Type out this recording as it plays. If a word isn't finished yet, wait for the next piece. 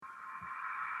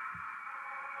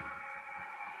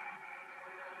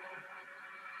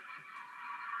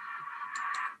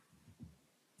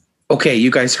Okay,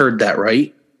 you guys heard that,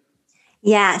 right?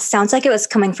 Yeah, sounds like it was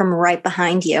coming from right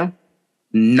behind you.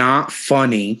 Not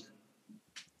funny.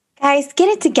 Guys, get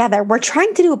it together. We're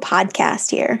trying to do a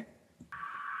podcast here.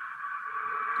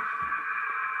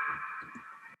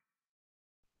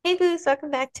 Hey Boos,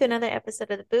 welcome back to another episode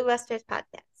of the Boo Busters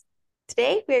podcast.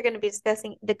 Today we are going to be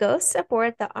discussing the ghosts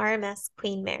aboard the RMS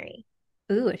Queen Mary.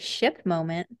 Ooh, a ship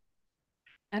moment.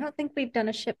 I don't think we've done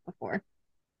a ship before.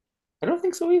 I don't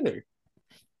think so either.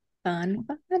 Fun.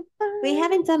 We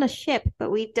haven't done a ship, but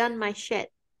we've done my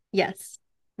shit. Yes,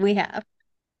 we have.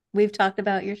 We've talked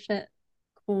about your shit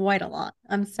quite a lot.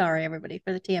 I'm sorry, everybody,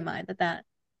 for the TMI that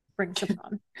brings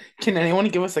upon. Can anyone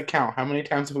give us a count? How many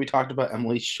times have we talked about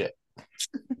Emily's shit?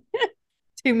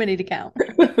 Too many to count.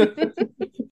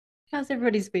 How's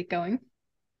everybody's week going?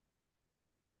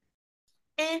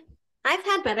 I've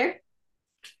had better.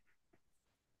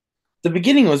 The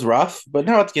beginning was rough, but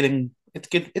now it's good.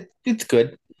 It's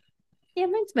good. Yeah,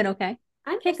 mine's been okay.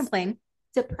 I Can't complain.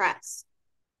 Depressed.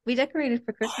 We decorated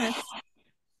for Christmas.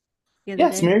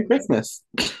 Yes, Merry Christmas.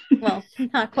 Well,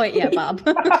 not quite yet, Bob.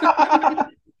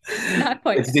 Not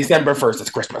quite. It's December 1st. It's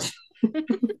Christmas.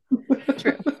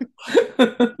 True.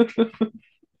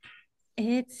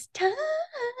 It's time.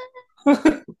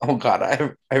 Oh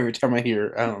God! Every time I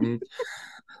hear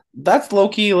that's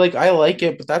low-key, like I like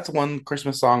it, but that's one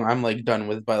Christmas song I'm like done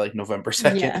with by like November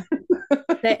 2nd. Yeah.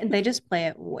 They just play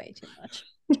it way too much.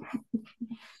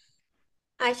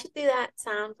 I should do that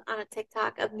sound on a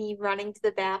TikTok of me running to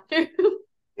the bathroom.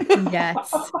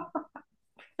 Yes.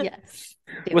 Yes.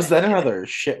 Was that another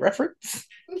shit reference?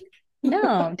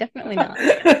 No, definitely not.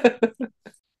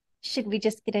 Should we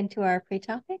just get into our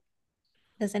pre-topic?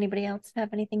 Does anybody else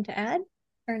have anything to add?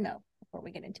 Or no, before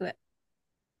we get into it?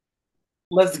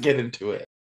 Let's get into it.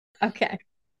 Okay.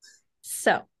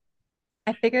 So,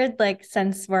 I figured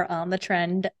since we're on the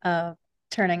trend of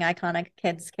turning iconic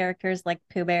kids characters like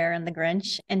Pooh Bear and the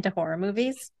Grinch into horror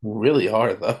movies. Really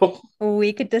are, though.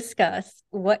 We could discuss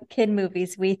what kid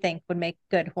movies we think would make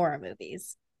good horror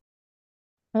movies.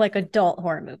 Like adult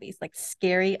horror movies, like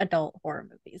scary adult horror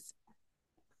movies.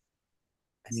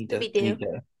 Scooby-Doo.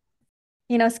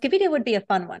 Scooby-Doo would be a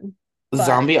fun one.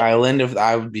 Zombie Island, if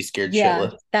I would be scared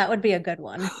shitless. That would be a good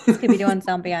one. Scooby-Doo on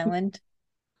Zombie Island.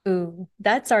 Ooh,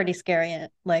 that's already scary,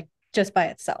 just by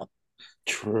itself.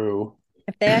 True.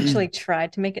 If they actually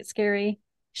tried to make it scary,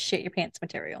 shit your pants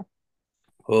material.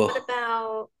 Ugh. What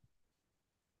about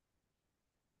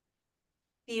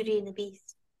Beauty and the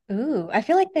Beast? Ooh, I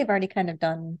feel like they've already kind of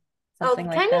done something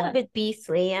like that. Kind of with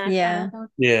Beastly. Yeah.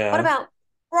 Yeah. What about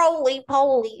Roly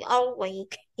Poly Oly?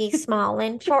 He's small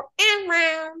and short and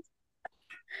round.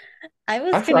 I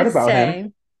was going to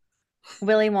say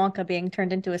Willy Wonka being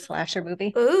turned into a slasher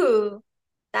movie. Ooh,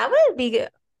 that would be good.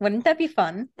 Wouldn't that be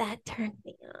fun? That turned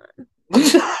me on.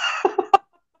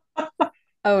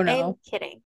 Oh, no. I'm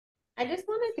kidding. I just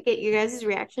wanted to get you guys'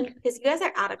 reaction because you guys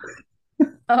are out of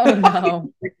it. Oh,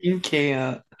 no. You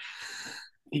can't.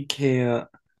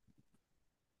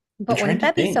 But wouldn't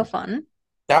that be so fun?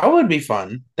 That would be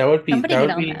fun. Somebody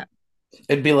hit on that.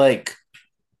 It'd be like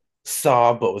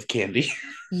Saw, but with candy.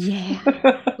 Yeah.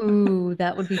 Ooh,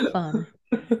 that would be fun.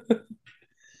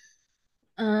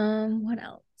 What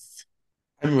else?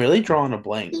 I'm really drawing a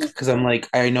blank because I'm like,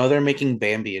 I know they're making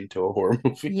Bambi into a horror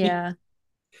movie. Yeah.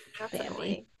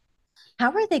 Bambi.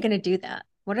 How are they going to do that?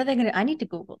 What are they going to... I need to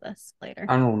Google this later.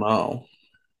 I don't know.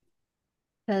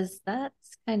 Because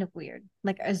that's kind of weird.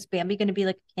 Is Bambi going to be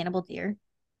like a cannibal deer?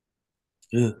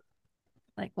 Ugh.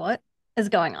 What is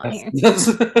going on here?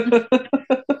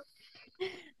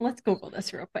 Let's Google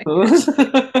this real quick.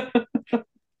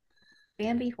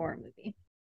 Bambi horror movie.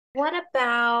 What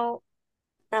about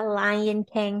The Lion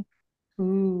King?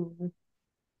 Ooh.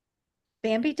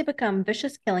 Bambi to become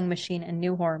vicious killing machine in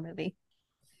new horror movie.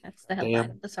 That's the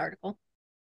headline of this article.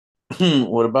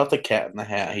 What about the Cat in the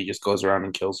Hat? He just goes around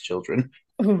and kills children.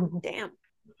 Ooh. Damn.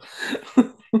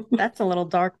 That's a little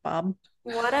dark, Bob.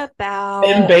 What about...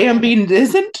 And Bambi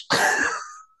isn't?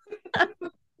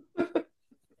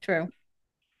 True.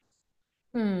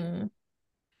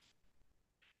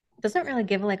 Doesn't really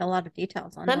give a lot of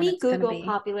details on. Let me Google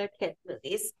popular kids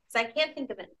movies because I can't think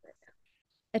of anything right now.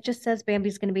 It just says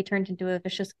Bambi's going to be turned into a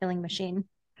vicious killing machine.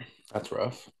 That's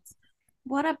rough.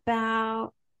 What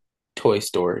about Toy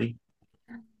Story?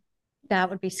 That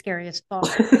would be scary as fuck.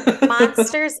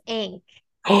 Monsters Inc.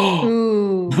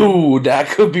 Ooh, that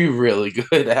could be really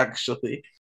good, actually.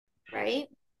 Right?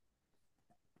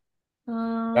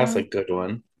 That's a good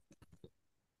one.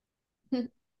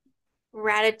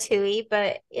 Ratatouille,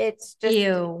 but it's just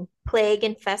ew.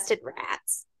 Plague-infested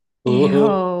rats.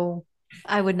 Ew.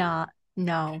 I would not.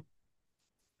 No.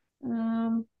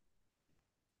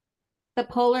 the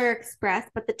Polar Express,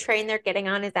 but the train they're getting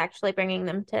on is actually bringing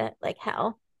them to like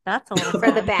hell That's a little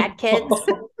for the bad. bad kids.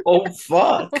 Oh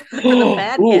fuck! The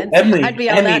bad Ooh, kids. Emily, I'd be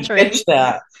on that train. pitch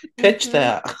that. Pitch Mhm.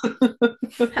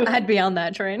 that. I'd be on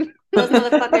that train. Those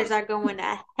motherfuckers are going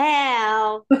to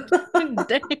hell.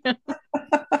 Damn.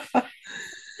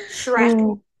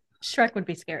 Shrek. Shrek would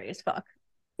be scary as fuck.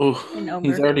 Ooh, And Ogre.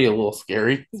 he's already a little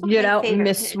scary. It's one of Get my out, favorite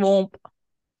Miss kids. Swamp.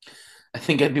 I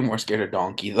think I'd be more scared of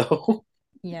Donkey though.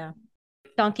 Yeah.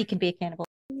 Donkey can be a cannibal.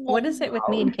 What is it with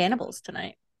me and cannibals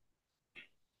tonight?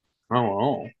 I don't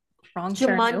know. Wrong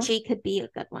turn. no? Jumanji could be a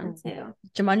good one too.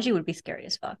 Jumanji would be scary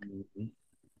as fuck.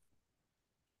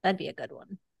 That'd be a good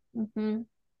one. Mm-hmm.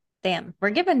 Damn, we're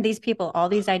giving these people all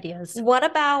these ideas. What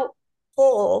about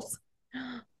holes?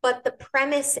 But the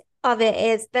premise of it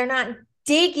is they're not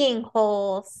digging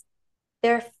holes,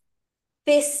 they're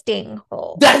fisting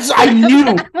holes. That's I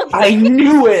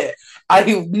knew it. I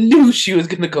knew she was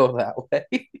gonna go that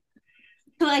way.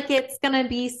 Like it's gonna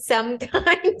be some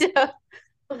kind of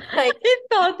like I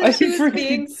thought that I she was freaking-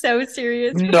 being so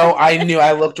serious. No, I knew.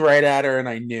 I looked right at her and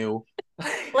I knew.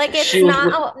 it's She was-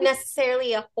 not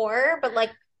necessarily a horror, but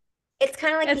like it's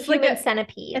kind of like It's the like Human a-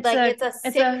 Centipede. It's Like a it's a it's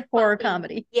sick a horror fucking-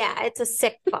 comedy. Yeah, it's a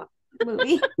sick fuck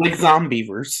movie. like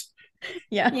Zombievers.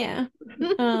 Yeah. Yeah.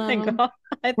 Thank Um, God.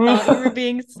 I thought you were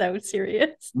being so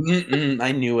serious.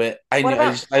 I knew it. I What knew.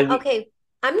 about- I Okay,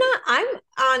 I'm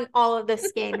on all of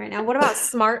this game right now. What about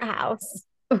Smart House?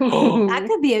 Oh, That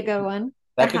could be a good one.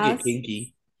 that The could house. get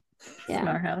kinky. Yeah.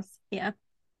 Smart House. Yeah.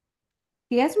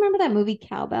 Do you guys remember that movie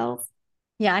Cowbells?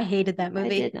 Yeah, I hated that I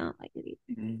movie. did not like it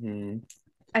either. hmm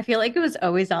I feel like it was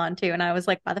always on too, and I was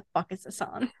like, why the fuck is this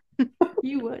on?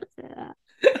 You would say that.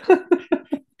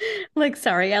 Like,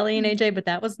 sorry, Ellie and AJ, but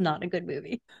that was not a good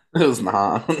movie. It was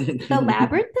not. The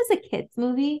Labyrinth is a kids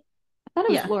movie. I thought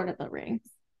it was Yeah. Lord of the Rings.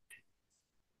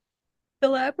 The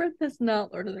Labyrinth is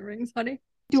not Lord of the Rings, honey.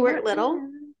 Stuart Little.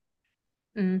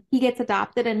 Mm. He gets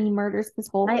adopted and he murders his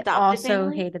whole I adopted also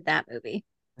family. hated that movie.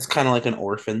 It's kind of like an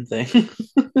orphan thing.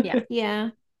 Yeah.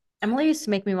 Emily used to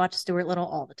make me watch Stuart Little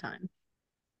all the time.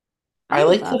 I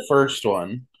like love- the first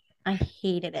one. I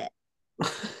hated it.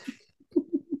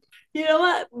 You know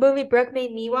what movie Brooke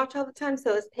made me watch all the time?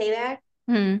 So it's Payback.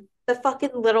 Hmm. The fucking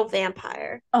little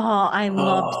vampire. Oh, I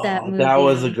loved that Oh, movie. That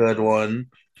was a good one.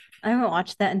 I haven't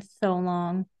watched that in so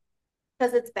long.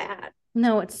 Because it's bad.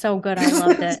 No, it's so good. I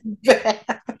loved it.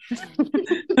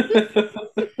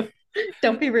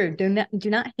 Don't be rude. Do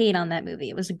not hate on that movie.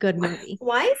 It was a good movie.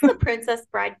 Why is The Princess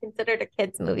Bride considered a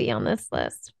kids movie on this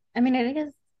list? I mean, it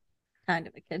is kind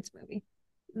of a kids movie.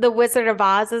 The Wizard of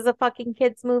Oz is a fucking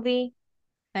kids movie.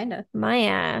 Kind of. My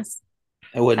ass.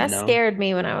 I wouldn't That know. scared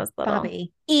me when I was little.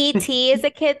 Bobby. E.T. is a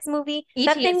kids movie.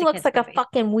 That E.T. thing is a looks kids like a movie.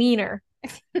 fucking wiener.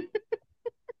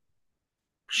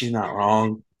 She's not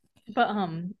wrong. But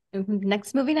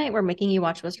next movie night we're making you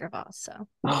watch Wizard of Oz. So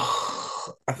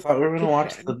I thought we were gonna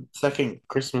watch the second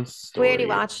Christmas story. We already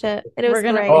watched it. It was we're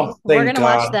gonna great. Oh, we're thank gonna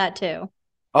watch God. that too.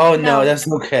 Oh no, No. that's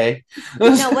okay.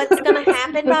 No, what's gonna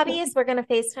happen, Bobby, is we're gonna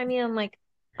FaceTime you on like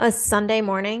a Sunday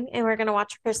morning and we're gonna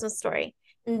watch a Christmas story.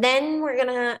 And then we're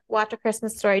gonna watch a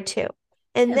Christmas story too.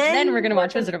 And And then we're gonna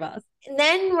watch gonna- Wizard of Oz. And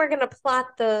then we're gonna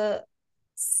plot the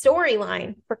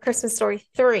storyline for Christmas Story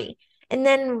 3. And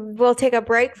then we'll take a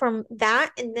break from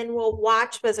that and then we'll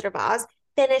watch Wizard of Oz,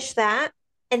 finish that,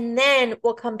 and then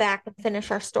we'll come back and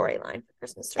finish our storyline for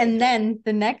Christmas Story. And then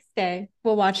the next day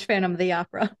we'll watch Phantom of the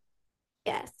Opera.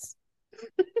 yes.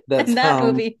 That And that sounds-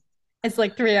 movie is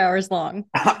like 3 hours long.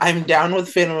 I'm down with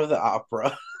Phantom of the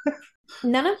Opera.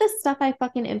 None of the stuff I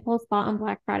fucking impulse bought on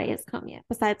Black Friday has come yet,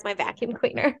 besides my vacuum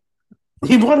cleaner.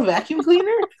 You bought a vacuum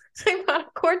cleaner? I bought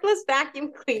a cordless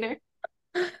vacuum cleaner.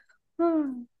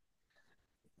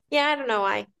 Yeah, I don't know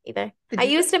why either. Did I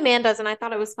you- used Amanda's and I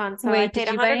thought it was fun, so Wait, I did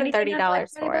paid you buy anything on Black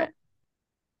 $130 Friday for though? it.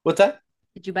 What's that?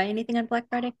 Did you buy anything on Black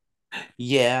Friday?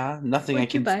 Yeah, nothing I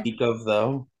What'd you can buy? speak of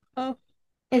though. Oh,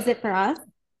 Is it for us?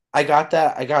 I got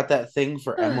that thing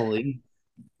for Emily.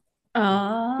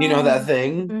 oh. You know that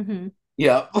thing? Mm-hmm.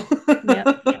 Yep.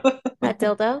 Yep. That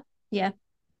dildo? Yeah,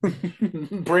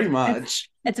 Pretty much.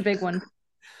 it's a big one.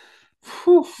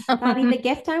 Whew. Bobby, the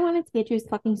gift I wanted to get you is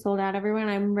fucking sold out everywhere, and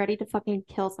I'm ready to fucking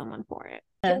kill someone for it.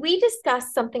 Can we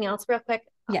discuss something else real quick?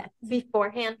 Yes.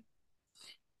 Beforehand.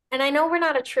 And I know we're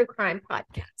not a true crime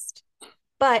podcast,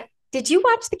 but did you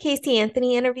watch the Casey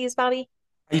Anthony interviews, Bobby?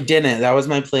 I didn't. That was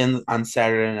my plan on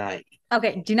Saturday night.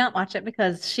 Okay, do not watch it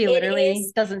because she It literally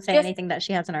is doesn't say just- anything that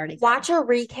she hasn't already said. Watch a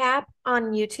recap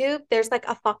on YouTube. There's like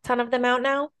a fuck ton of them out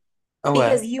now Oh,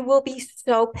 because you will be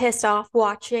so pissed off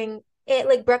watching it.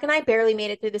 Like Brooke and I barely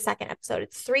made it through the second episode.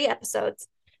 It's 3 episodes,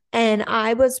 And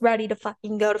I was ready to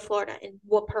fucking go to Florida and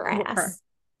whoop her Whoop her. ass.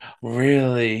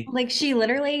 Really? Like she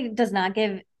literally does not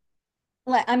give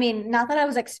like I mean, not that I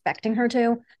was expecting her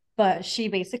to, but she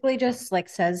basically just like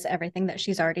says everything that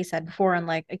she's already said before and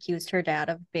like accused her dad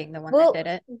of being the one Well, that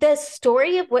did it. the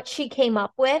story of what she came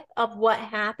up with of what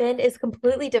happened is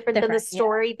completely different than the Different, yeah.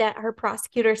 story that her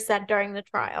prosecutor said during the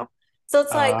trial. So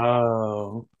it's like,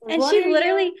 Oh. And what she are you-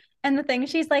 literally, and the thing,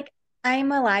 she's like,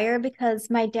 I'm a liar because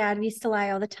my dad used to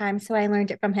lie all the time, so I learned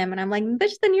it from him. And I'm like,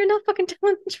 bitch, then you're not fucking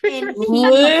telling the truth. And right he- now.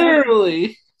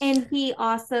 Literally. And she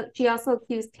also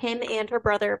accused him and her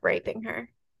brother of raping her.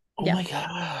 Oh Yeah. my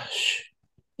gosh.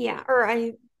 Yeah,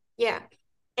 yeah.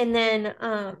 And then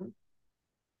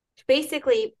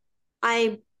basically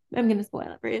I'm gonna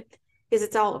spoil it for you because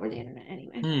it's all over the internet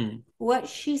anyway. Hmm. What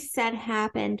she said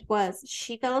happened was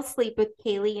she fell asleep with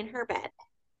Kaylee in her bed.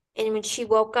 And when she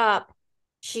woke up,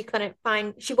 she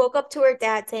woke up to her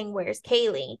dad saying, "Where's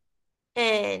Kaylee?"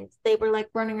 And they were like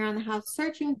running around the house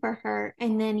searching for her.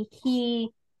 And then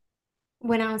he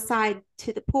went outside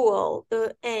to the pool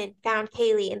and found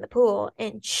Kaylee in the pool.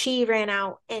 And she ran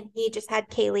out and he just had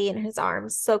Kaylee in his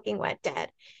arms, soaking wet, dead.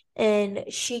 And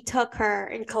she took her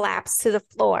and collapsed to the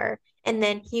floor. And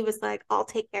then he was like, I'll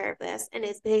take care of this. And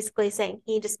is basically saying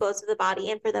he disposed of the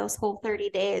body. And for those whole 30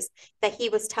 days that he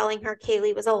was telling her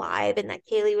Kaylee was alive and that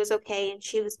Kaylee was okay and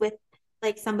she was with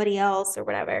like somebody else or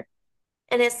whatever.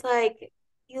 And it's like,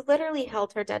 you literally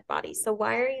held her dead body. So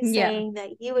why are you Yeah. saying that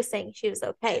he was saying she was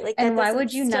okay? Like, And that why doesn't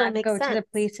would you still not make go to the sense.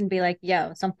 police and be like,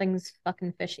 yo, something's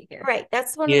fucking fishy here? Right.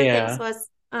 That's one of the Yeah. things was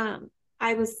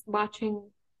I was watching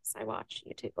I watched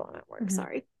YouTube while I'm at work, Mhm.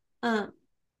 sorry.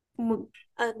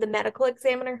 The medical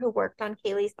examiner who worked on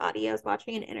Kaylee's body, I was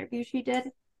watching an interview she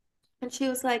did, and she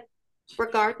was like,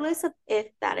 regardless of if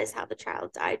that is how the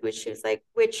child died,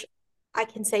 which I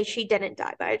can say she didn't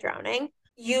die by drowning,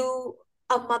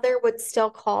 a mother would still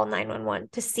call 911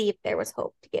 to see if there was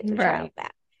hope to get the child Right.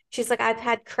 back. She's like, I've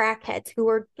had crackheads who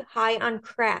were high on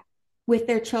crack with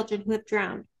their children who have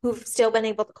drowned, who've still been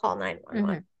able to call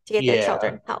 911 to get their Yeah.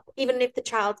 children help, even if the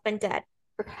child's been dead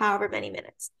for however many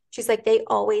minutes. She's like, they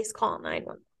always call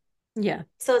 911. Yeah.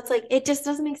 So it's like, it just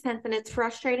doesn't make sense. And it's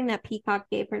frustrating that Peacock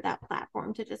gave her that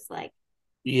platform to just like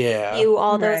Yeah. spew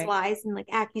all those Right. lies and like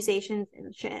accusations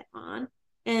and shit on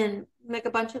and make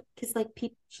a bunch of, because like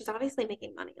she's obviously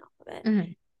making money off of it.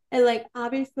 Mhm. And like,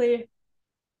 obviously,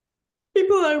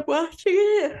 people are watching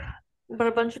it, but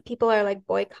a bunch of people are like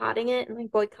boycotting it and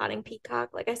like boycotting Peacock.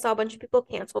 Like, I saw a bunch of people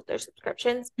canceled their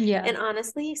subscriptions. Yeah. And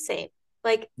honestly, same.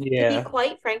 Like, to Yeah. be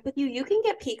quite frank with you, you can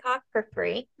get Peacock for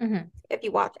free Mhm. if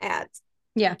you watch ads.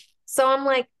 Yeah. So I'm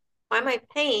like, why am I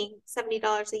paying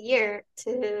 $70 a year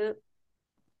to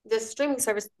the streaming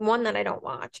service, one that I don't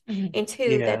watch, Mhm. and two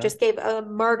Yeah. that just gave a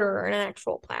murderer an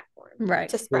actual platform Right.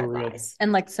 to spread For real. lies?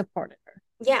 And like supported her.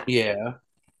 Yeah. Yeah.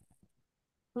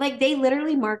 Like, they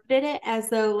literally marketed it as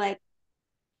though like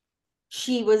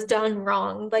she was done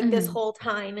wrong like this Mhm. whole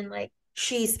time and like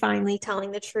she's finally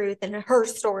telling the truth and her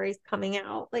story's coming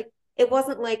out. Like, it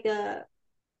wasn't like a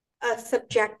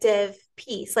subjective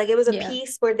piece. Like, it was a Yeah.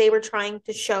 piece where they were trying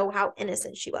to show how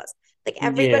innocent she was. Like,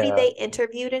 everybody Yeah. they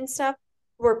interviewed and stuff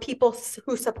were people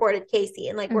who supported Casey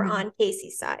and like were Mhm. on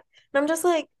Casey's side. And I'm just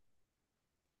like,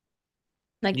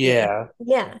 Like, Yeah.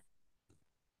 yeah.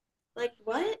 Like,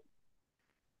 what?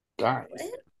 Guys,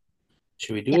 What?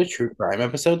 should we do Yeah. a true crime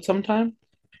episode sometime?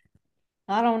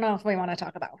 I don't know if we want to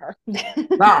talk about her.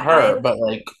 Not her, but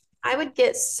like, I would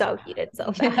get so heated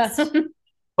so Yeah. fast.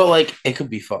 but like, it could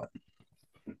be fun.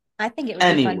 I think it would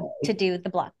be fun Anyway. to do the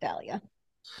Black Dahlia.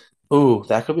 Ooh,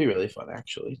 that could be really fun,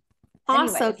 actually.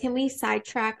 Also, Anyways. can we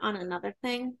sidetrack on another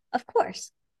thing? Of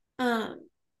course.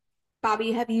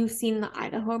 Bobby, have you seen the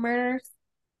Idaho murders?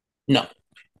 No,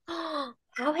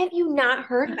 How have you not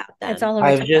heard about them? It's all over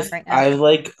I've TikTok right now. I've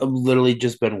like literally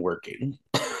just been working.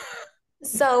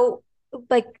 So,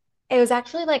 like, it was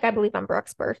actually like, I believe on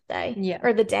Brooke's birthday, Yeah.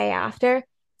 or the day after,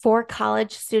 4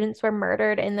 college students were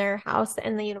murdered in their house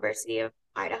in the University of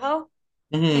Idaho.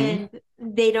 Mhm.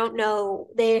 And they don't know,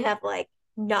 they have like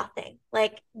nothing.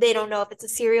 Like, they don't know if it's a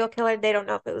serial killer. They don't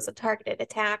know if it was a targeted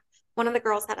attack. One of the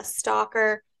girls had a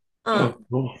stalker. Oh,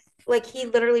 Like, he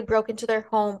literally broke into their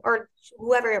home, or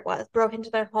whoever it was, broke into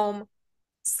their home,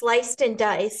 sliced and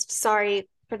diced. Sorry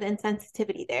for the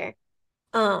insensitivity there.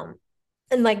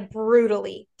 And like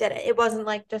brutally did it. It wasn't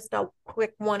like just a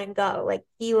quick one and go. Like,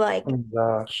 he like oh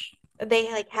gosh,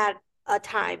 they like had a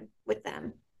time with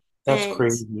them. that's And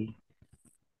crazy.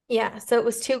 yeah, so it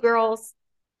was 2 girls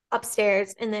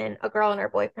upstairs and then a girl and her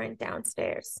boyfriend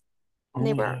downstairs. And Oh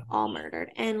they my were God. all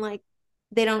murdered. And like,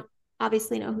 they don't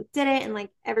obviously know who did it, and like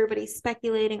everybody's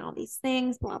speculating all these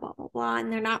things, blah blah blah blah,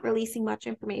 and they're not releasing much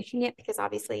information yet because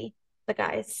obviously the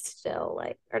guy is still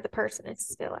like, or the person is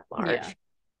still at large. Yeah.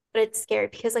 But it's scary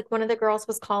because like one of the girls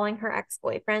was calling her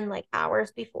ex-boyfriend like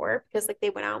hours before because like they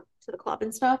went out to the club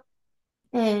and stuff.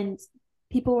 And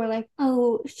people were like,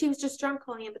 oh, she was just drunk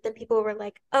calling him. But then people were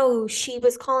like, oh, she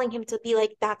was calling him to be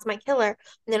like, that's my killer.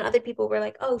 And then other people were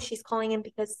like, oh, she's calling him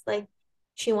because like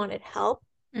she wanted help.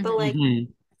 But like, Mhm.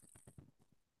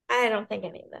 I don't think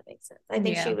any of that makes sense. I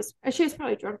think Yeah. she was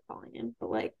probably drunk calling him. But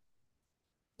like,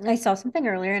 I saw something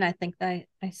earlier and I think that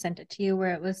I sent it to you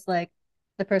where it was like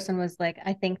the person was like,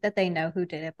 I think that they know who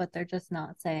did it, but they're just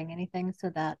not saying anything so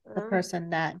that the Oh. person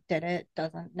that did it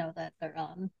doesn't know that they're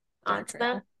on their onto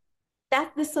trail.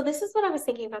 them. So this is what I was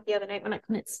thinking about the other night when I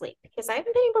couldn't sleep because I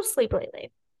haven't been able to sleep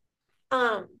lately.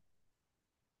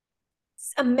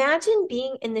 Imagine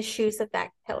being in the shoes of that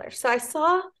killer. So I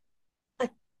saw a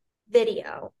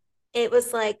video. It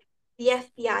was like the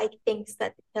FBI thinks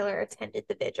that the killer attended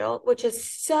the vigil, which is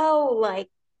so like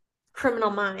Criminal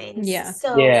Minds. Yeah.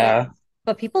 So Yeah.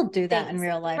 But people do that in Things.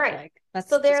 real life. Right. Like that's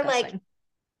So they're like, disgusting.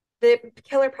 the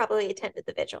killer probably attended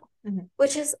the vigil, Mhm.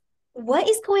 which is what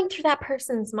is going through that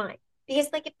person's mind? Because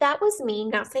like if that was me,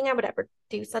 not saying I would ever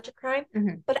do such a crime,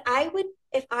 Mhm. but I would,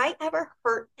 if I ever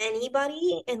hurt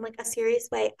anybody in like a serious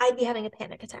way, I'd be having a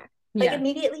panic attack. Like Yeah.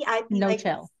 immediately I'd be No like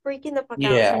chill. freaking the fuck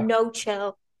Yeah. out, no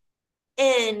chill.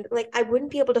 And like I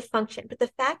wouldn't be able to function. But the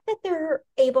fact that they're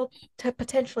able to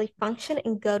potentially function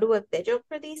and go to a vigil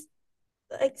for these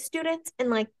like students and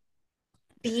like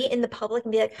be in the public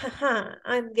and be like, haha,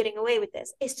 I'm getting away with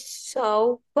this. It's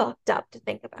so fucked up to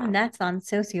think about. And that's on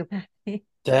sociopathy.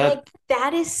 That Like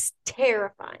that is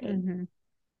terrifying. Mhm.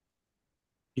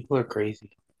 people are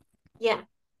crazy. Yeah.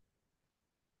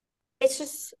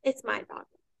 It's mind-boggling.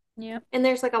 Yep. And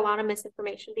there's like a lot of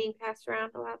misinformation being passed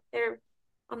around a lot there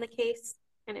on the case.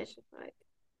 And it's just like,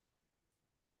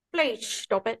 please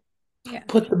stop it. Yeah.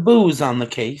 Put the booze on the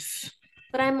case.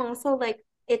 But I'm also like,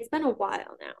 it's been a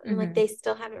while now. And like Mhm. they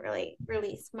still haven't really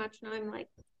released much. And I'm like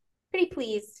pretty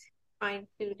pleased to find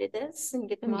who did this and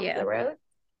get them off Yeah. the road.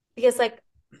 Because like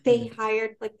they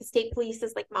hired like the state police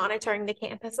is like monitoring the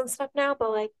campus and stuff now,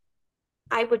 but like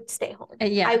I would stay home.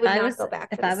 Yeah, I if would I not was go back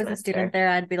if for the I was a semester. student there,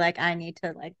 I'd be like, I need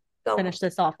to like Go finish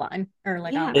this offline or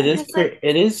like Yeah, online. It is because, like-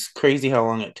 it is crazy how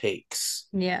long it takes.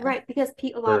 Yeah. Right, because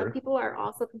a lot of For- people are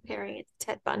also comparing it to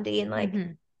Ted Bundy and like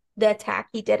Mhm. the attack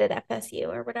he did at FSU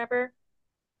or whatever.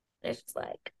 It's just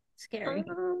like, Scary.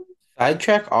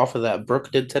 Sidetrack off of that.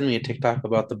 Brooke did send me a TikTok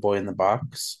about the boy in the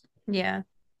box. Yeah.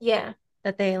 yeah.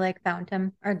 That they like found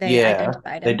him or they Yeah,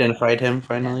 identified they him. identified him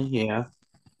finally. Yeah.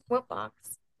 What box?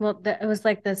 Well, it was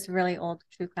like this really old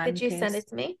true crime Did you case. send it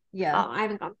to me? Yeah. Oh, I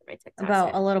haven't gone through my TikTok About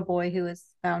yet. a little boy who was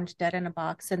found dead in a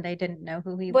box and they didn't know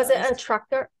who he Was was. it a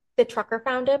trucker? The trucker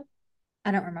found him?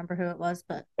 I don't remember who it was,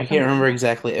 but I can't remember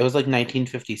exactly. It was like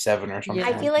 1957 or something. Yeah.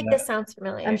 I feel like that. this sounds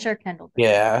familiar. I'm sure Kendall did.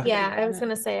 Yeah. Yeah, video I on was it.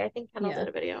 gonna say, I think Kendall Yeah. did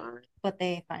a video on it. But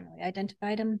they finally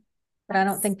identified him. But I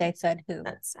don't think they said who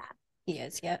That's sad. he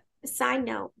is yet. Side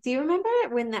note, do you remember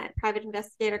when that private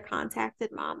investigator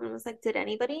contacted mom and was like, did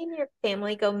anybody in your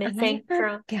family go missing I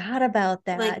from forgot about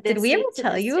that. like, Did this we ever state to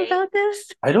tell this you state? about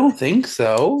this? I don't think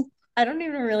so. I don't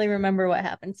even really remember what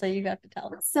happened, so you got to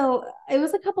tell us. So it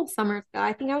was a couple summers ago.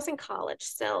 I think I was in college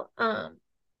still. A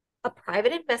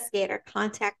private investigator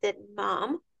contacted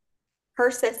mom,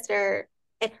 her sister,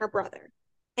 and her brother.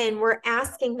 And we're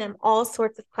asking them all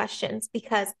sorts of questions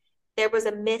because there was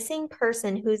a missing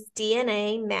person whose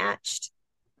DNA matched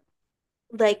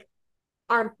like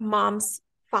our mom's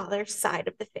father's side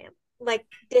of the family, like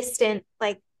distant,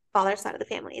 like father's side of the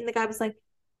family. And the guy was like,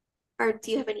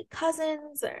 do you have any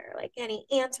cousins or like any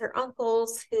aunts or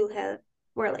uncles who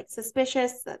were like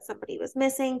suspicious that somebody was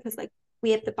missing? Because like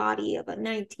we have the body of a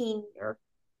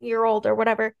 19-year-old or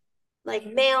whatever, like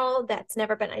male that's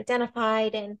never been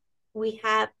identified, and we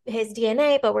have his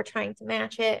DNA, but we're trying to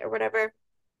match it or whatever.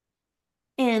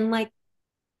 And like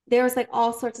there was like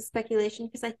all sorts of speculation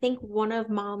because I think one of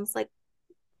mom's like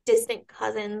distant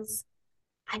cousins,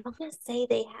 I want to say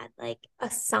they had like a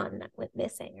son that went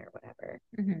missing or whatever.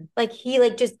 Mhm. Like he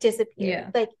like just disappeared. Yeah.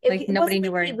 Like Like, it nobody wasn't knew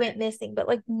like where he he went missing, but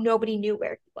like nobody knew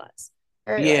where he was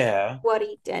or like Yeah. what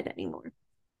he did anymore.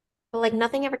 But like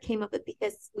nothing ever came of it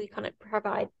because we couldn't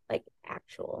provide like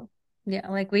actual Yeah,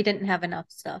 like we didn't have enough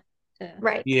stuff to.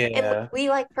 right. Yeah. And we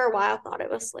like for a while thought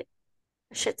it was like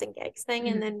a shits and gigs thing,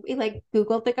 and then we like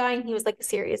Googled the guy, and he was like a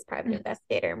serious private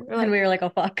investigator. And we were And like, we were like, oh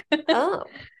fuck. oh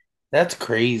That's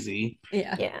crazy.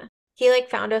 Yeah. yeah. He like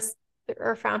found us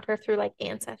or found her through like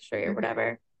Ancestry or Mhm.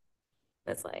 whatever.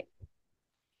 It's like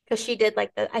because she did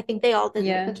like I think they all did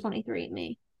Yeah. like the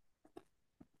 23andMe.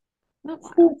 Oh,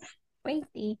 wow.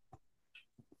 Crazy.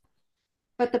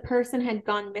 But the person had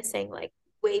gone missing like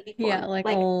way before. Yeah, like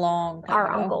a long time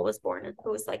our ago. uncle was born,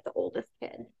 who was like the oldest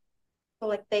kid. So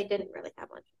like they didn't really have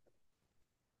much.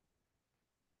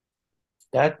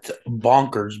 That's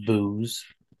bonkers, booze.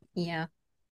 Yeah.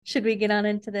 Should we get on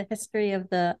into the history of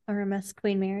the RMS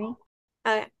Queen Mary?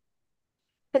 Okay.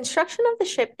 Construction of the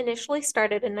ship initially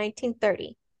started in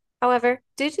 1930. However,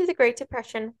 due to the Great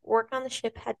Depression, work on the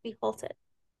ship had to be halted.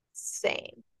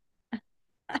 Same.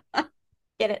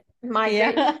 Get it?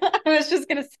 Migrate. Yeah, I was just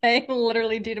gonna say,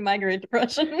 literally due to my Great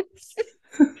Depression.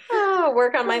 Oh,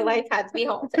 work on my life had to be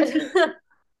halted.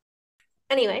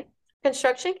 Anyway,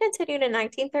 construction continued in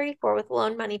 1934 with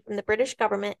loan money from the British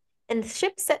government, and the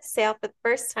ship set sail for the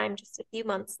first time just a few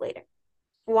months later.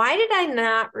 Why did I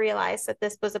not realize that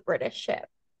this was a British ship?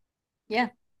 Yeah.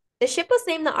 The ship was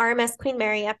named the RMS Queen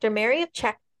Mary after Mary of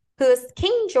Czech, who was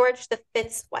King George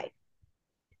V's wife.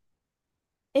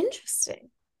 Interesting.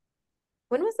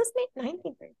 When was this made?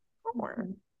 1934.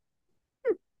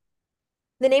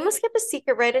 The name was kept a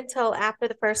secret right until after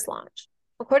the first launch.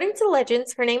 According to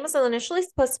legends, her name was initially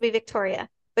supposed to be Victoria,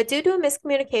 but due to a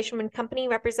miscommunication when company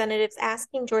representatives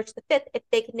asked King George V if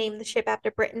they could name the ship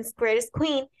after Britain's greatest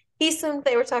queen, he assumed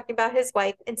they were talking about his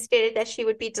wife and stated that she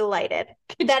would be delighted.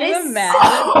 Could That you is imagine?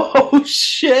 Oh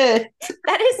shit!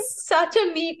 That is such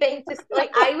a me thing to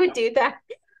like. I would do that.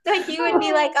 Like you would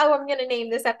be like, "Oh, I'm gonna name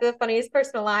this after the funniest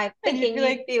person alive," And you'd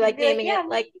thinking be like, naming yeah. it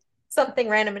like something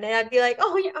random, and I'd be like,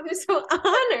 "Oh yeah, I'm so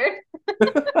honored."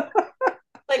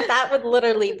 Like that would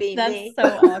literally be That's me. so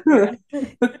awkward.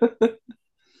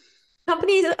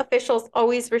 Company officials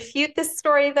always refute this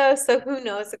story though, so who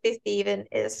knows if this even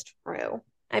is true.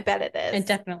 I bet it is. It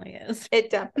definitely is. It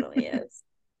definitely is.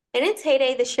 In its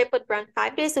heyday, the ship would run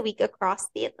 5 days a week across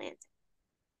the Atlantic.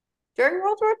 During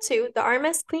World War II, the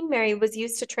RMS Queen Mary was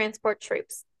used to transport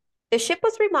troops. The ship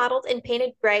was remodeled and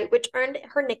painted gray, which earned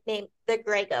her nickname, the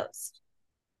Gray Ghost.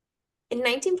 In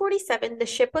 1947, the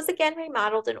ship was again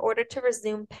remodeled in order to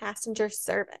resume passenger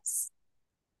service.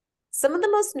 Some of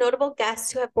the most notable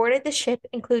guests who have boarded the ship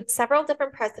include several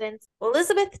different presidents: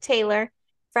 Elizabeth Taylor,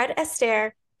 Fred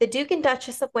Astaire, the Duke and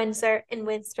Duchess of Windsor, and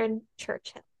Winston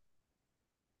Churchill.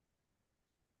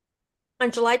 On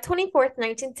July 24th,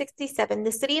 1967,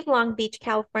 the city of Long Beach,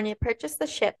 California purchased the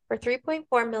ship for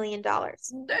 $3.4 million.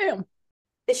 Damn.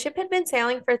 The ship had been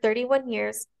sailing for 31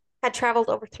 years, had traveled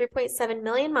over 3.7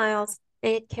 million miles,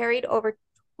 and it carried over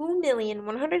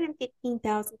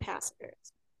 2,115,000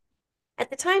 passengers.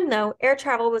 At the time, though, air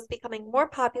travel was becoming more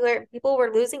popular and people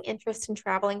were losing interest in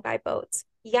traveling by boats.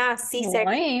 Yeah, seasick.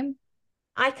 Lame.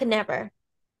 I could never.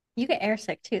 You get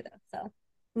airsick too, though, so.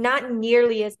 Not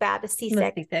nearly as bad as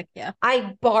seasick. Seasick, yeah.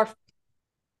 I barfed.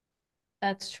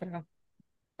 That's true.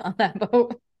 On that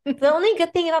boat. The only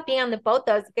good thing about being on the boat,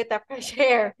 though, is you get that fresh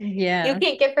air. Yeah. You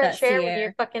can't get fresh that sea air when air.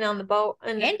 you're fucking on the boat.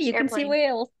 And you can see airplane.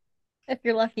 whales if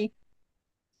you're lucky.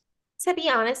 To be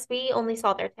honest, we only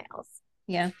saw their tails.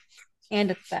 Yeah.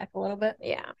 And its back a little bit.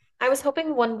 Yeah. I was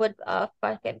hoping one would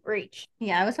fucking breach.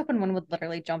 Yeah, I was hoping one would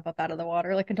literally jump up out of the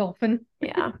water like a dolphin.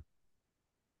 Yeah.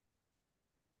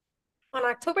 On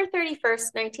October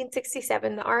 31st,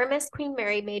 1967, the RMS Queen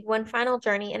Mary made one final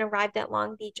journey and arrived at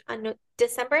Long Beach on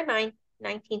December 9th,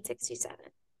 1967.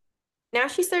 Now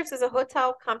she serves as a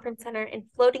hotel, conference center,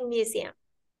 and floating museum.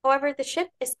 However, the ship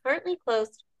is currently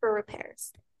closed for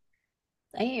repairs.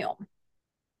 Damn.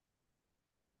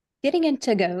 Getting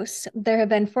into ghosts, there have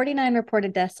been 49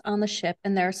 reported deaths on the ship,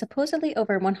 and there are supposedly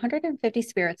over 150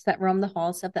 spirits that roam the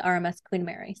halls of the RMS Queen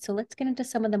Mary. So let's get into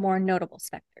some of the more notable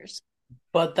specters.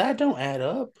 But that don't add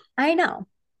up. I know,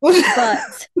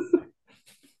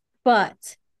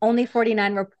 but only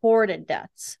 49 reported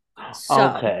deaths.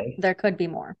 So Okay. there could be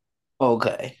more.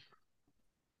 Okay.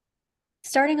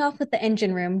 Starting off with the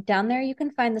engine room, down there you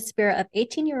can find the spirit of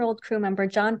 18-year-old crew member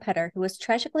John Petter, who was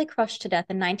tragically crushed to death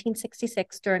in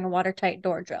 1966 during a watertight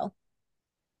door drill.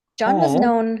 John was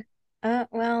known,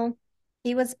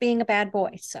 he was being a bad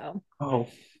boy, so. Oh.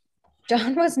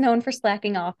 John was known for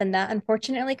slacking off, and that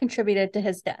unfortunately contributed to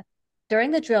his death.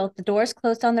 During the drill, the doors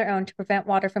closed on their own to prevent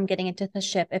water from getting into the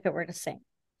ship if it were to sink.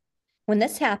 When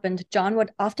this happened, John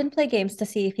would often play games to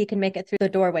see if he could make it through the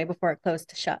doorway before it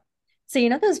closed shut. So you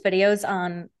know those videos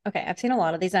on, okay, I've seen a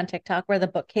lot of these on TikTok where the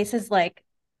bookcase is like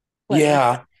closed.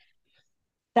 Yeah.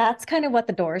 That's kind of what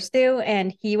the doors do,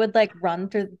 and he would like run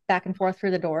through back and forth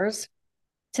through the doors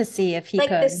to see if he Like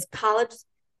could. this college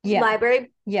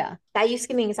library, Yeah. that used to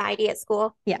give me anxiety at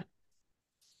school. Yeah.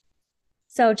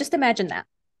 So just imagine that.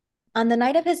 On the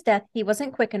night of his death, he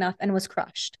wasn't quick enough and was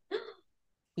crushed.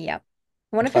 Yep.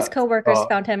 One of his coworkers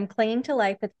found him clinging to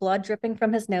life with blood dripping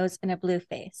from his nose and a blue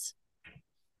face.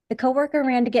 The coworker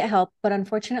ran to get help, but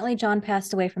unfortunately, John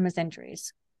passed away from his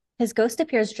injuries. His ghost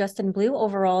appears dressed in blue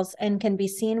overalls and can be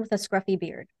seen with a scruffy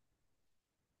beard.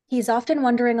 He's often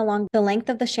wandering along the length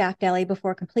of the shaft alley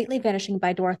before completely vanishing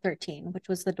by door 13, which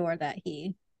was the door that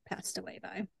he passed away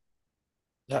by.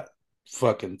 That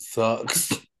fucking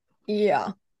sucks.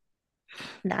 Yeah.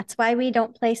 That's why we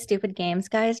don't play stupid games,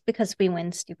 guys, because we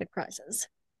win stupid prizes.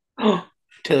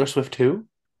 Taylor Swift too?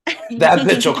 That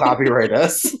bitch will copyright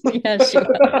us. Yeah, she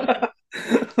will.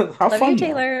 How Love fun, you,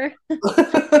 Taylor.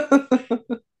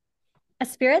 A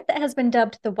spirit that has been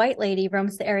dubbed the White Lady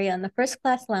roams the area in the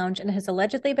first-class lounge and has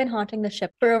allegedly been haunting the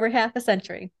ship for over half a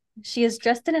century. She is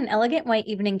dressed in an elegant white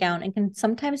evening gown and can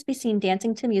sometimes be seen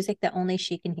dancing to music that only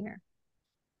she can hear.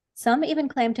 Some even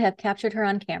claim to have captured her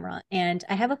on camera, and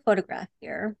I have a photograph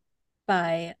here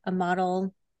by a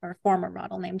model or former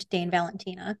model named Dane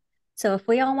Valentina. So if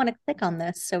we all want to click on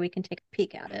this so we can take a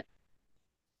peek at it.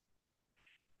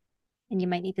 And you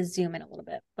might need to zoom in a little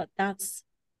bit, but that's...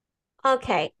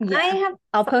 Okay. Yeah.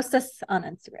 I'll post this on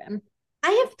Instagram.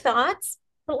 I have thoughts,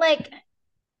 but like,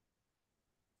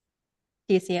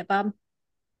 do you see it, Bob?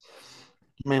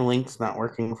 My link's not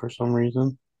working for some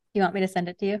reason. You want me to send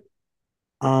it to you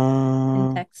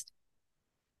in text?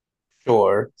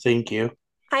 Sure. Thank you.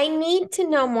 I need to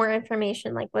know more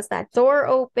information. Like, was that door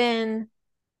open?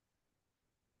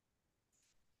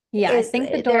 Yeah, I think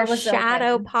the door was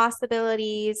shadow open.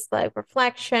 Possibilities, like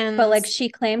reflections. But like she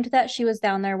claimed that she was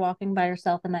down there walking by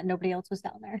herself and that nobody else was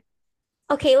down there.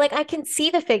 Okay, like I can see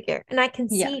the figure and I can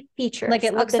see features. Like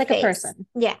it looks like face. a person.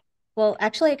 Yeah. Well,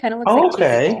 actually, it kind of looks like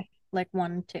two people, like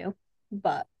 1, 2.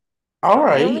 But all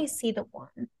right, I only see the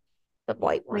one, the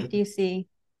white one. What do you see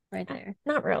right there?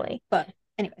 Not really. But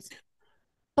anyways.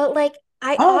 But like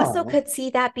I also could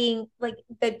see that being like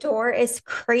the door is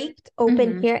creaked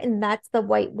open here, and that's the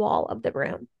white wall of the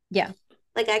room. Yeah.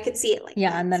 Like I could see it like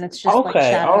that. And then it's just like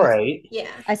shadows. All right. Yeah.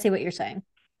 I see what you're saying.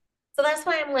 So that's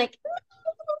why I'm like,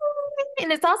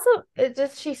 and it's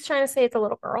just she's trying to say it's a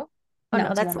little girl. Oh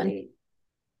no, that's a woman.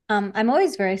 I'm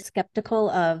always very skeptical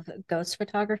of ghost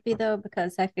photography though,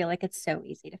 because I feel like it's so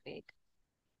easy to fake.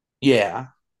 Yeah.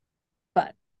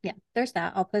 But yeah, there's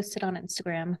that. I'll post it on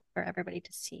Instagram for everybody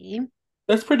to see.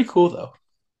 That's pretty cool though.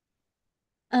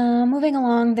 Moving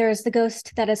along, there's the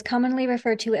ghost that is commonly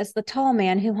referred to as the tall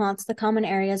man who haunts the common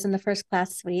areas in the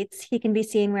first-class suites. He can be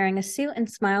seen wearing a suit and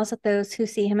smiles at those who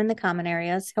see him in the common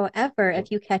areas. However,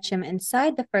 if you catch him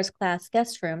inside the first-class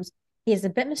guest rooms, he is a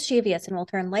bit mischievous and will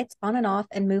turn lights on and off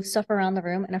and move stuff around the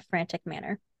room in a frantic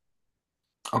manner.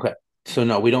 Okay. So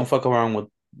no, we don't fuck around with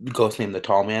ghost named the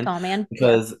Tall Man. Tall Man.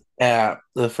 Because at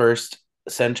the first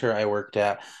center I worked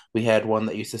at, we had one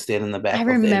that used to stand in the back. I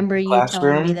remember of the you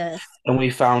telling me this. And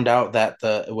we found out that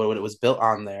what it was built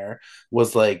on there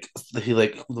was like he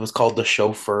it was called the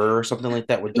chauffeur or something like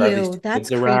that, would drive these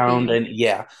kids around. Creepy. And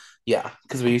yeah,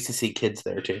 because we used to see kids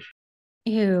there too.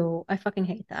 Ew, I fucking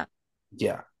hate that.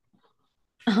 Yeah.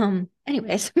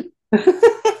 Anyways.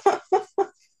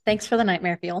 Thanks for the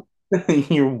nightmare fuel.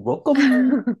 You're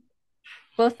welcome.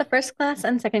 Both the first class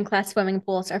and second class swimming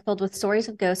pools are filled with stories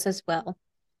of ghosts as well.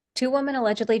 2 women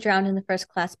allegedly drowned in the first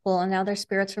class pool, and now their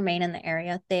spirits remain in the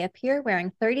area. They appear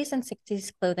wearing 30s and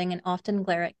 60s clothing and often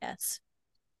glare at guests.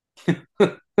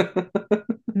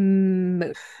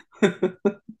 Mood.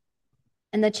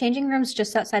 In the changing rooms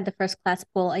just outside the first class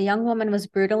pool, a young woman was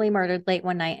brutally murdered late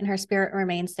one night, and her spirit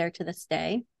remains there to this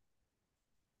day.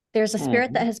 There's a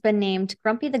spirit that has been named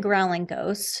Grumpy the Growling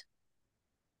Ghost,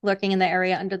 lurking in the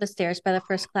area under the stairs by the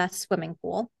first class swimming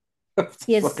pool.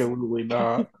 He is fucking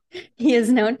not. He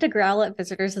is known to growl at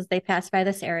visitors as they pass by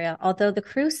this area, although the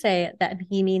crew say that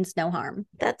he means no harm.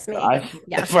 That's me.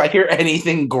 If I hear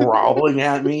anything growling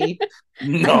at me,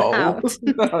 no.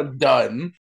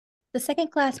 Done. The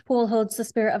second class pool holds the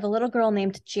spirit of a little girl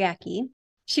named Jackie.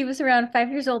 She was around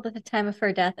 5 years old at the time of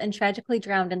her death and tragically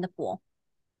drowned in the pool.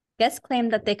 Guests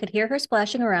claimed that they could hear her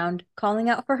splashing around, calling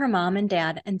out for her mom and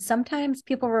dad, and sometimes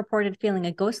people reported feeling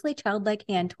a ghostly childlike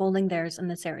hand holding theirs in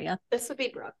this area. This would be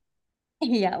Brooke.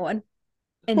 Yeah, one.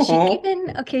 And she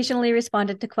even occasionally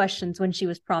responded to questions when she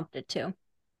was prompted to.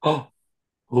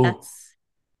 That's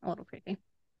a little creepy.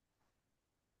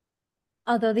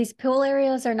 Although these pool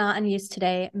areas are not in use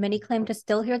today, many claim to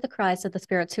still hear the cries of the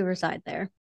spirits who reside there.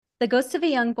 The ghost of a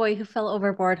young boy who fell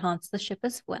overboard haunts the ship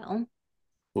as well.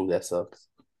 Oh, that sucks.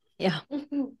 Yeah,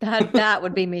 that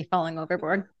would be me falling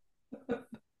overboard.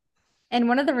 In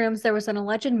one of the rooms, there was an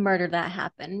alleged murder that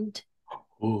happened.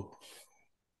 Ooh.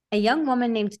 A young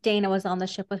woman named Dana was on the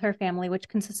ship with her family, which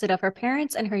consisted of her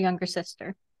parents and her younger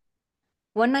sister.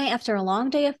 One night after a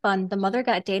long day of fun, the mother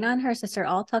got Dana and her sister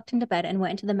all tucked into bed and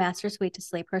went into the master suite to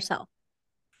sleep herself.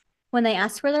 When they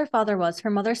asked where their father was, her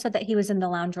mother said that he was in the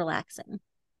lounge relaxing.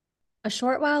 A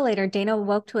short while later, Dana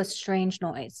woke to a strange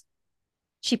noise.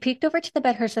 She peeked over to the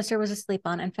bed her sister was asleep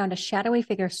on and found a shadowy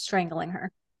figure strangling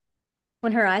her.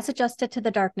 When her eyes adjusted to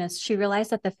the darkness, she realized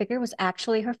that the figure was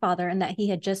actually her father and that he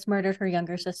had just murdered her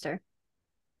younger sister.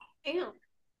 Damn.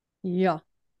 Yeah.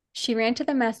 She ran to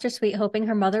the master suite hoping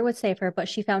her mother would save her, but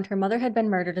she found her mother had been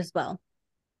murdered as well.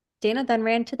 Dana then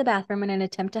ran to the bathroom in an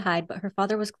attempt to hide, but her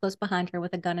father was close behind her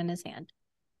with a gun in his hand.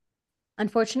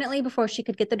 Unfortunately, before she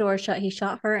could get the door shut, he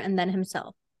shot her and then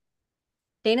himself.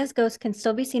 Dana's ghost can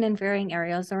still be seen in varying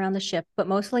areas around the ship, but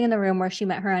mostly in the room where she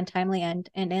met her untimely end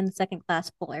and in the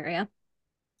second-class pool area.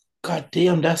 God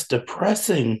damn, that's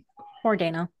depressing. Poor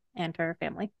Dana and her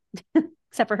family.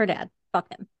 Except for her dad. Fuck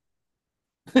him.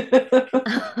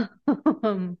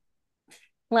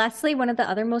 Lastly, one of the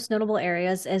other most notable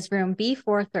areas is room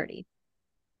B430.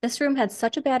 This room had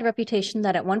such a bad reputation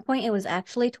that at one point it was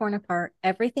actually torn apart,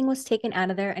 everything was taken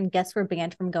out of there, and guests were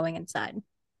banned from going inside.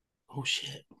 Oh,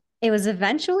 shit. It was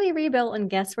eventually rebuilt and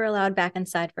guests were allowed back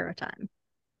inside for a time.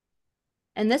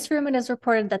 In this room, it is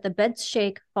reported that the beds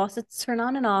shake, faucets turn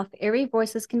on and off, eerie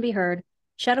voices can be heard,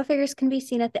 shadow figures can be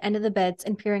seen at the end of the beds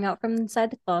and peering out from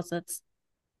inside the closets.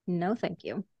 No, thank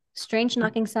you. Strange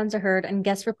knocking sounds are heard, and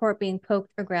guests report being poked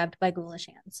or grabbed by ghoulish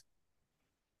hands.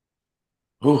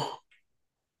 Ooh.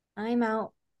 I'm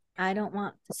out. I don't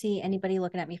want to see anybody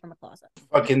looking at me from a closet.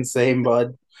 Fucking same,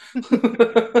 bud.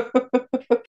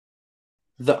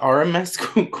 The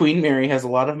RMS Queen Mary has a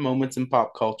lot of moments in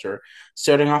pop culture.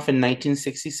 Starting off in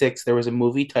 1966, there was a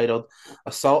movie titled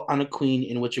Assault on a Queen,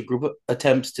 in which a group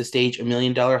attempts to stage $1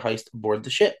 million heist aboard the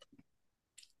ship.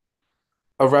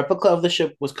 A replica of the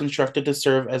ship was constructed to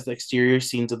serve as the exterior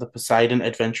scenes of the Poseidon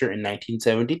Adventure in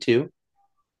 1972.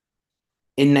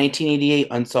 In 1988,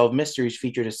 Unsolved Mysteries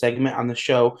featured a segment on the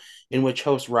show in which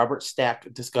host Robert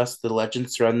Stack discussed the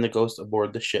legends surrounding the ghosts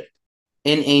aboard the ship.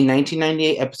 In a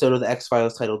 1998 episode of The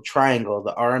X-Files titled Triangle,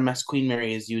 the RMS Queen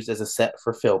Mary is used as a set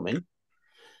for filming.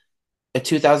 A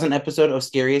 2000 episode of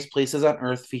Scariest Places on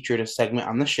Earth featured a segment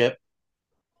on the ship.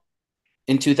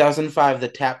 In 2005, the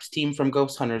TAPS team from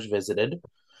Ghost Hunters visited.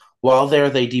 While there,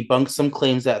 they debunked some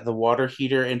claims that the water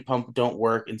heater and pump don't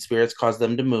work and spirits cause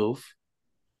them to move.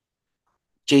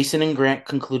 Jason and Grant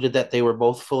concluded that they were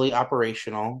both fully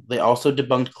operational. They also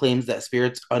debunked claims that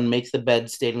spirits unmake the bed,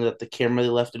 stating that the camera they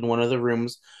left in one of the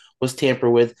rooms was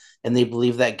tampered with, and they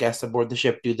believe that guests aboard the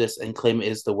ship do this and claim it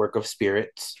is the work of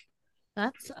spirits.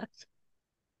 That sucks.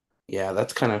 Yeah,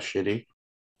 that's kind of shitty.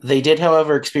 They did,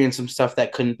 however, experience some stuff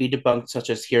that couldn't be debunked,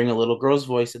 such as hearing a little girl's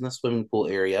voice in the swimming pool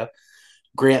area,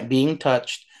 Grant being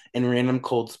touched, and random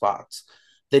cold spots.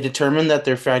 They determined that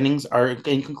their findings are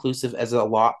inconclusive, as a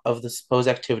lot of the supposed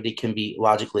activity can be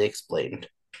logically explained.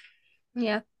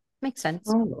 Yeah, makes sense.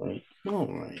 All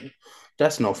right.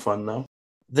 That's no fun, though.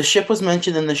 The ship was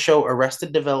mentioned in the show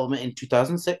Arrested Development in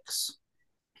 2006.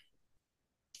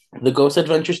 The Ghost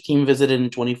Adventures team visited in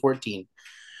 2014.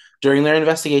 During their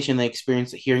investigation, they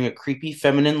experienced hearing a creepy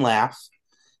feminine laugh,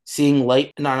 seeing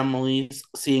light anomalies,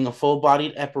 seeing a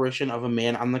full-bodied apparition of a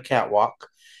man on the catwalk,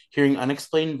 hearing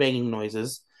unexplained banging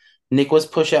noises. Nick was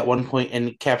pushed at one point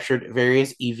and captured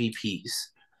various EVPs.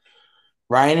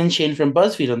 Ryan and Shane from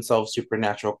BuzzFeed Unsolved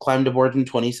Supernatural climbed aboard in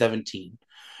 2017.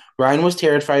 Ryan was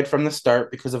terrified from the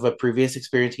start because of a previous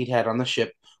experience he'd had on the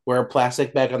ship, where a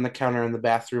plastic bag on the counter in the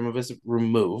bathroom of his room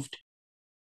moved.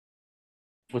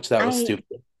 Which that was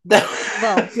stupid.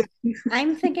 Well,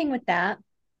 I'm thinking with that,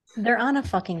 they're on a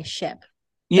fucking ship.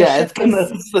 Yeah, The it's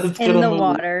gonna in the move.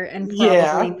 water and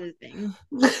probably moving.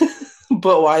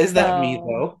 But why is that me,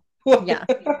 though? Yeah.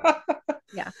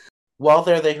 Yeah. While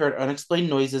there, they heard unexplained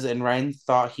noises, and Ryan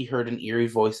thought he heard an eerie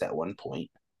voice at one point.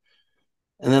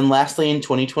 And then lastly, in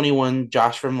 2021,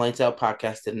 Josh from Lights Out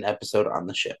Podcast did an episode on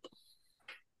the ship.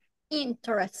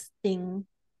 Interesting.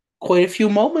 Quite a few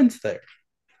moments there.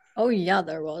 Oh, yeah,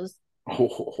 there was. Ho,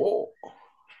 ho, ho.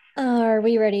 Are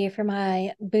we ready for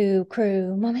my Boo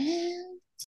Crew moment?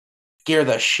 Scare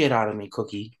the shit out of me,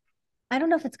 Cookie. I don't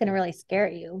know if it's going to really scare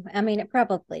you. I mean, it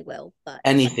probably will, but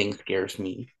anything scares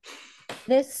me.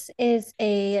 This is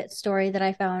a story that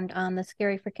I found on the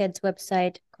Scary for Kids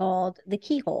website called The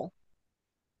Keyhole.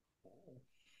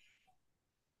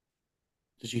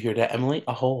 Did you hear that, Emily?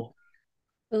 A hole.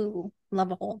 Ooh,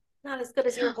 love a hole. Not as good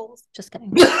as your holes. Just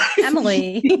kidding.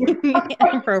 Emily.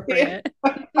 Inappropriate.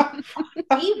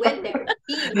 He went there.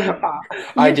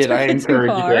 I did. I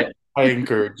encouraged it. I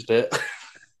encouraged it.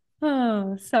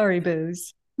 Oh, sorry,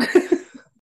 Booze.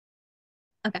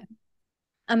 Okay.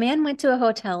 A man went to a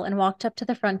hotel and walked up to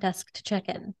the front desk to check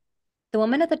in. The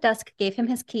woman at the desk gave him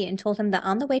his key and told him that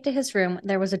on the way to his room,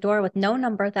 there was a door with no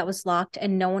number that was locked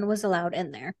and no one was allowed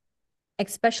in there.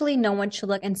 Especially no one should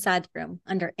look inside the room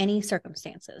under any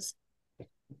circumstances.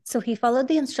 So he followed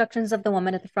the instructions of the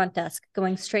woman at the front desk,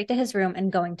 going straight to his room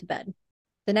and going to bed.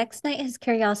 The next night, his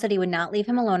curiosity would not leave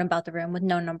him alone about the room with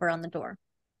no number on the door.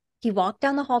 He walked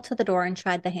down the hall to the door and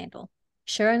tried the handle.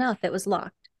 Sure enough, it was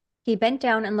locked. He bent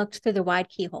down and looked through the wide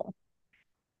keyhole.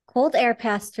 Cold air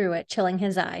passed through it, chilling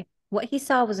his eye. What he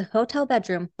saw was a hotel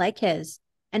bedroom like his,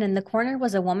 and in the corner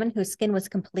was a woman whose skin was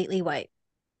completely white.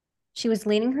 She was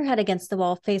leaning her head against the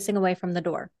wall, facing away from the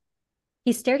door.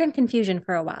 He stared in confusion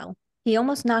for a while. He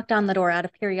almost knocked on the door out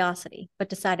of curiosity, but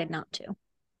decided not to.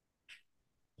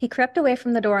 He crept away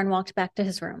from the door and walked back to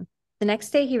his room. The next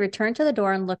day, he returned to the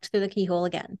door and looked through the keyhole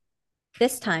again.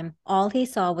 This time, all he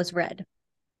saw was red.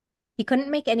 He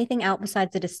couldn't make anything out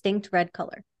besides a distinct red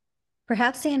color.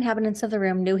 Perhaps the inhabitants of the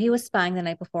room knew he was spying the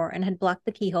night before and had blocked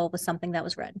the keyhole with something that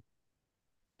was red.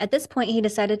 At this point, he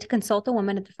decided to consult the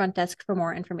woman at the front desk for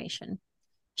more information.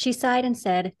 She sighed and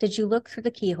said, "Did you look through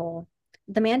the keyhole?"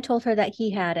 The man told her that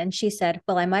he had, and she said,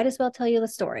 "Well, I might as well tell you the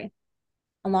story.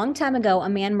 A long time ago, a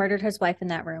man murdered his wife in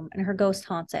that room, and her ghost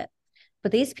haunts it.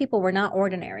 But these people were not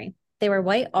ordinary. They were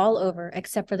white all over,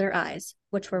 except for their eyes,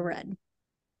 which were red."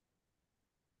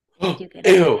 You get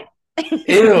it? Ew.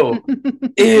 Ew.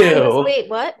 Ew. Wait,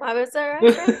 what? Why was there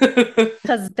red?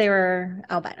 Because they were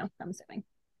albino, I'm assuming.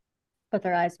 But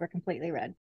their eyes were completely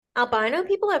red. Albino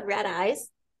people have red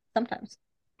eyes. Sometimes.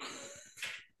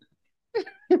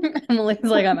 Emily's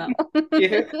like, I'm out.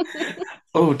 Yeah.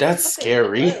 Oh, that's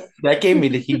scary. That gave me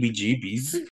the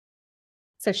heebie-jeebies.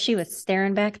 So she was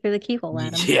staring back through the keyhole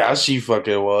at him. Yeah, she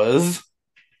fucking was.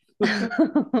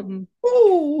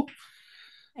 Ooh.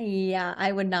 Yeah,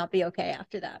 I would not be okay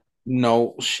after that.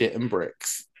 No shit and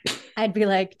bricks. I'd be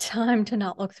like, time to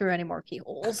not look through any more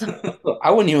keyholes. I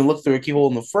wouldn't even look through a keyhole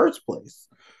in the first place.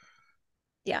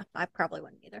 Yeah, I probably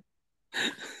wouldn't either.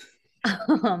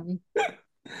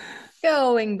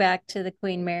 Going back to the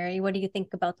Queen Mary, what do you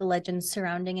think about the legends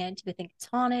surrounding it? Do you think it's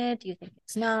haunted? Do you think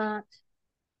it's not?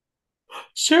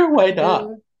 Sure, why not?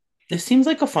 Boo? It seems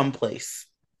like a fun place.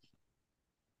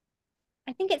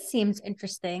 I think it seems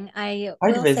interesting. I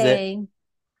I'd will visit. say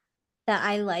that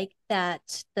I like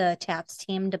that the TAPS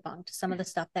team debunked some of the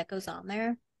stuff that goes on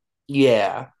there.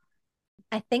 Yeah.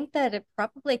 I think that it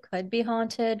probably could be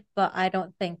haunted, but I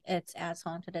don't think it's as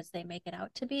haunted as they make it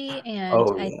out to be. And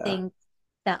Oh, I yeah. think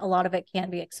that a lot of it can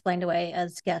be explained away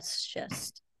as guests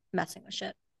just messing with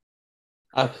shit.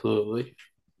 Absolutely.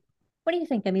 What do you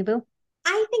think, Emmy Boo?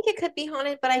 I think it could be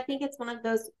haunted, but I think it's one of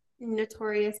those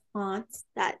notorious haunts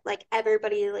that like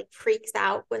everybody like freaks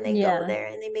out when they Yeah. go there,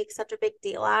 and they make such a big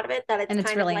deal out of it that it's And it's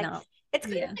kind really of like not. it's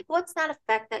kind Yeah. of like, what's that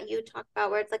effect that you talk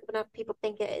about where it's like enough people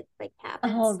think it like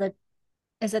happens? Oh,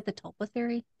 is it the Tulpa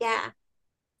theory? Yeah,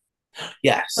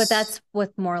 Yes. But that's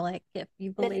with more like if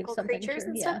you believe mythical something creatures true.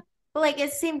 and Yeah. stuff. But like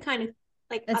it seemed kind of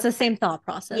like It's the same thought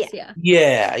process. Yeah.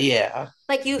 Yeah. Yeah.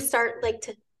 like you start like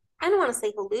to, I don't want to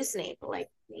say hallucinate, but like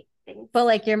make things But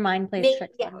like your mind plays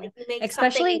tricks on you. like you make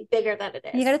Especially- something bigger than it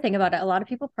is. You got to think about it. A lot of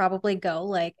people probably go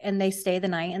like, and they stay the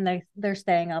night, and they're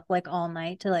staying up like all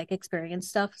night to like experience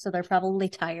stuff. So they're probably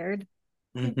tired,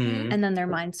 Mhm. and then their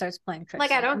mind starts playing tricks.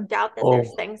 Like I on don't them. doubt that Oh.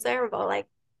 there's things there, but like,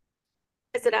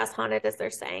 is it as haunted as they're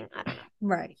saying? I don't know.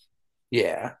 Right.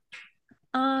 Yeah.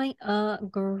 I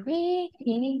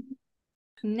agree.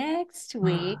 Next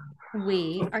week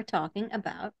we are talking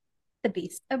about the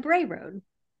Beast of Bray Road.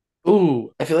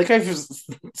 Ooh, I feel like I've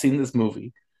seen this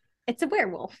movie. It's a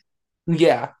werewolf.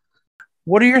 Yeah.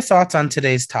 What are your thoughts on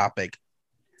today's topic?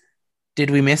 Did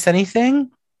we miss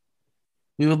anything?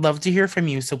 We would love to hear from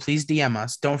you, so please DM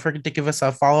us. Don't forget to give us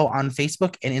a follow on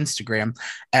Facebook and Instagram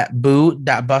at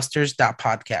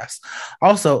boo.busters.podcast.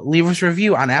 Also, leave us a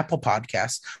review on Apple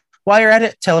Podcasts. While you're at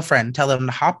it, tell a friend. Tell them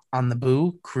to hop on the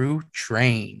Boo Crew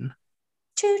train.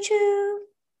 Choo choo.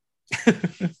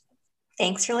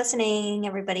 Thanks for listening,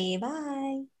 everybody.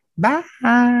 Bye.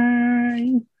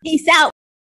 Bye. Peace out.